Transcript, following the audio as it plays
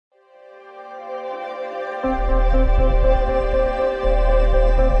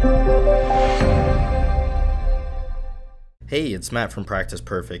Hey, it's Matt from Practice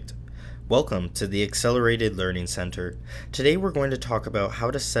Perfect. Welcome to the Accelerated Learning Center. Today we're going to talk about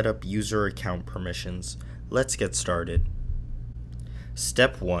how to set up user account permissions. Let's get started.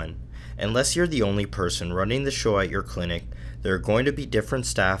 Step 1. Unless you're the only person running the show at your clinic, there are going to be different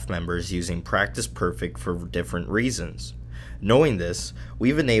staff members using Practice Perfect for different reasons. Knowing this,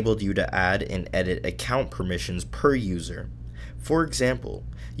 we've enabled you to add and edit account permissions per user. For example,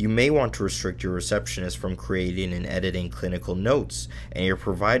 you may want to restrict your receptionist from creating and editing clinical notes and your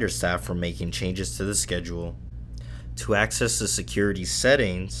provider staff from making changes to the schedule. To access the security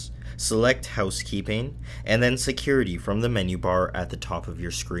settings, select Housekeeping and then Security from the menu bar at the top of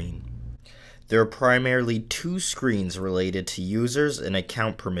your screen. There are primarily two screens related to users and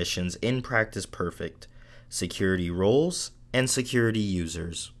account permissions in Practice Perfect: Security Roles and Security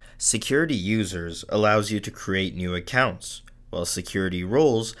Users. Security Users allows you to create new accounts, while Security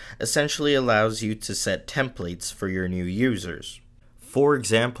Roles essentially allows you to set templates for your new users. For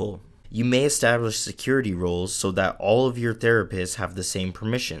example, you may establish security roles so that all of your therapists have the same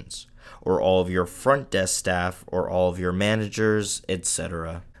permissions, or all of your front desk staff, or all of your managers,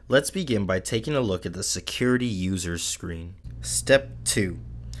 etc. Let's begin by taking a look at the Security Users screen. Step 2.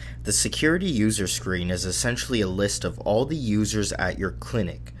 The Security User screen is essentially a list of all the users at your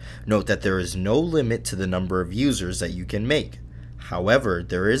clinic. Note that there is no limit to the number of users that you can make. However,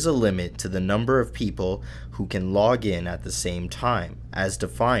 there is a limit to the number of people who can log in at the same time, as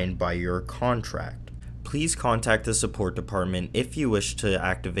defined by your contract. Please contact the support department if you wish to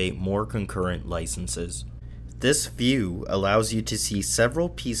activate more concurrent licenses. This view allows you to see several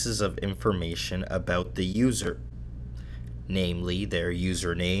pieces of information about the user, namely their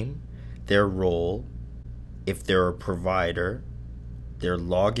username, their role, if they're a provider, their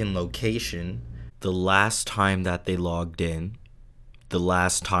login location, the last time that they logged in, the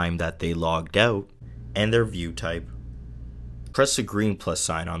last time that they logged out, and their view type. Press the green plus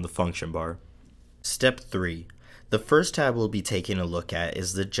sign on the function bar. Step 3. The first tab we'll be taking a look at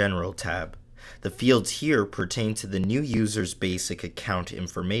is the General tab. The fields here pertain to the new user's basic account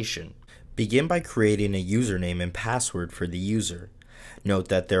information. Begin by creating a username and password for the user. Note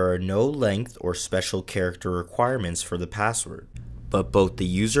that there are no length or special character requirements for the password, but both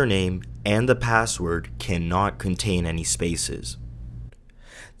the username and the password cannot contain any spaces.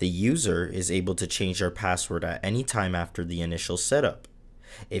 The user is able to change their password at any time after the initial setup.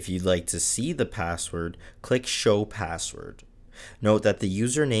 If you'd like to see the password, click Show Password. Note that the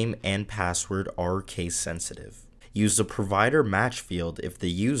username and password are case sensitive. Use the provider match field if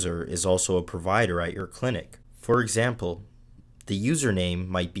the user is also a provider at your clinic. For example, the username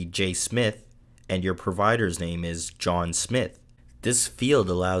might be J. Smith and your provider's name is John Smith. This field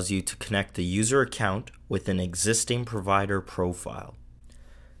allows you to connect the user account with an existing provider profile.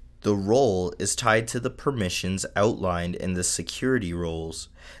 The role is tied to the permissions outlined in the security roles.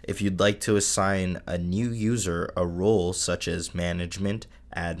 If you'd like to assign a new user a role such as management,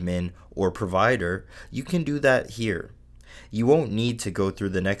 admin, or provider, you can do that here. You won't need to go through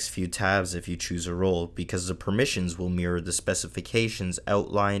the next few tabs if you choose a role because the permissions will mirror the specifications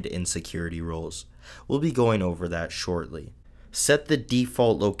outlined in security roles. We'll be going over that shortly. Set the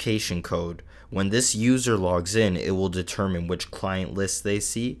default location code. When this user logs in, it will determine which client list they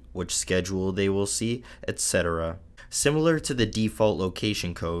see, which schedule they will see, etc. Similar to the default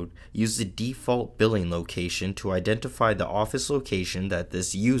location code, use the default billing location to identify the office location that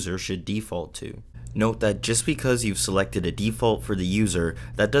this user should default to. Note that just because you've selected a default for the user,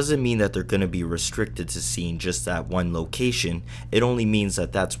 that doesn't mean that they're going to be restricted to seeing just that one location. It only means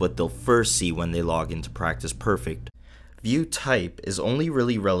that that's what they'll first see when they log into Practice Perfect. View type is only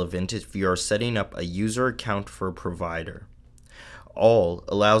really relevant if you are setting up a user account for a provider. All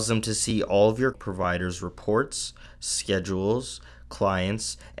allows them to see all of your provider's reports, schedules,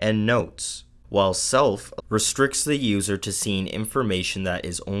 clients, and notes, while self restricts the user to seeing information that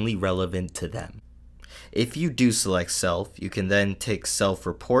is only relevant to them. If you do select self, you can then tick self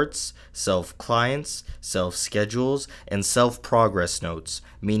reports, self clients, self schedules, and self progress notes,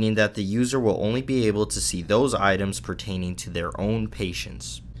 meaning that the user will only be able to see those items pertaining to their own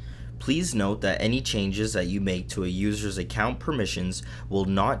patients. Please note that any changes that you make to a user's account permissions will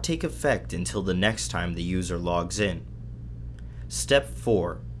not take effect until the next time the user logs in. Step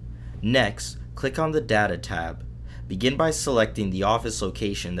 4. Next, click on the Data tab. Begin by selecting the office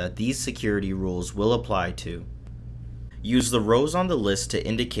location that these security rules will apply to. Use the rows on the list to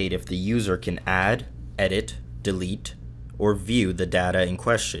indicate if the user can add, edit, delete, or view the data in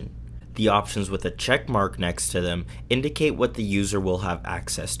question. The options with a check mark next to them indicate what the user will have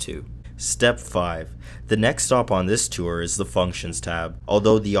access to. Step 5. The next stop on this tour is the Functions tab.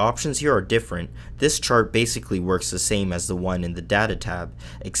 Although the options here are different, this chart basically works the same as the one in the Data tab,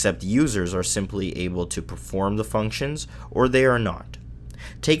 except users are simply able to perform the functions or they are not.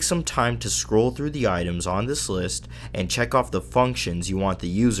 Take some time to scroll through the items on this list and check off the functions you want the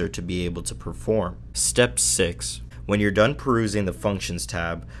user to be able to perform. Step 6. When you're done perusing the Functions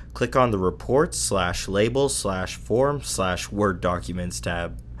tab, click on the Reports/Labels/Form/Word Documents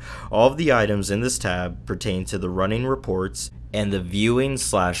tab. All of the items in this tab pertain to the running reports and the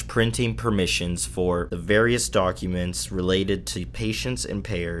viewing/printing permissions for the various documents related to patients and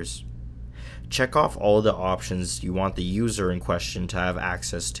payers. Check off all the options you want the user in question to have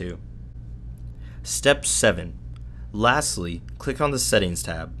access to. Step 7. Lastly, click on the Settings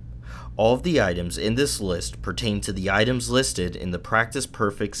tab. All of the items in this list pertain to the items listed in the Practice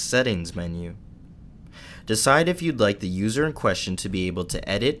Perfect Settings menu. Decide if you'd like the user in question to be able to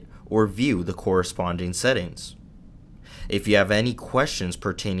edit or view the corresponding settings. If you have any questions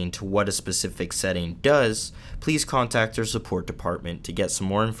pertaining to what a specific setting does, please contact our support department to get some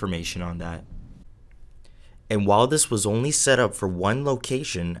more information on that. And while this was only set up for one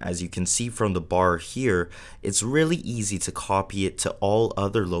location, as you can see from the bar here, it's really easy to copy it to all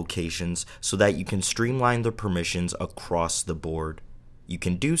other locations so that you can streamline the permissions across the board. You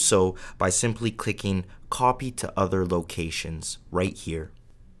can do so by simply clicking Copy to Other Locations right here.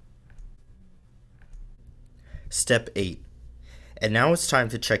 Step 8. And now it's time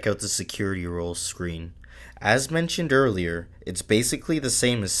to check out the security roles screen. As mentioned earlier, it's basically the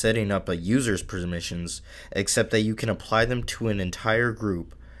same as setting up a user's permissions, except that you can apply them to an entire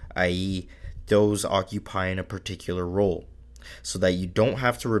group, i.e., those occupying a particular role, so that you don't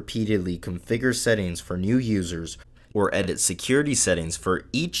have to repeatedly configure settings for new users or edit security settings for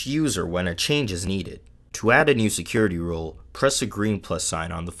each user when a change is needed. To add a new security role, press the green plus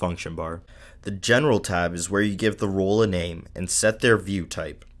sign on the function bar. The General tab is where you give the role a name and set their view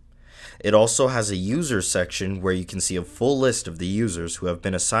type. It also has a Users section where you can see a full list of the users who have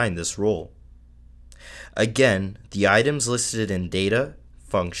been assigned this role. Again, the items listed in Data,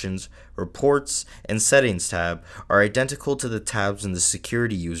 Functions, Reports, and Settings tab are identical to the tabs in the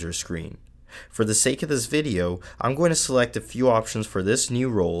Security User screen. For the sake of this video, I'm going to select a few options for this new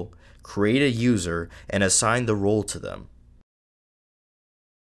role, create a user, and assign the role to them.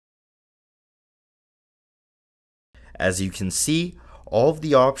 As you can see, all of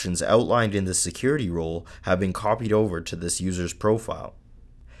the options outlined in the security role have been copied over to this user's profile.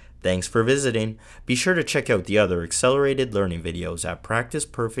 Thanks for visiting. Be sure to check out the other accelerated learning videos at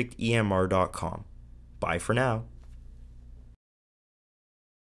practiceperfectemr.com. Bye for now.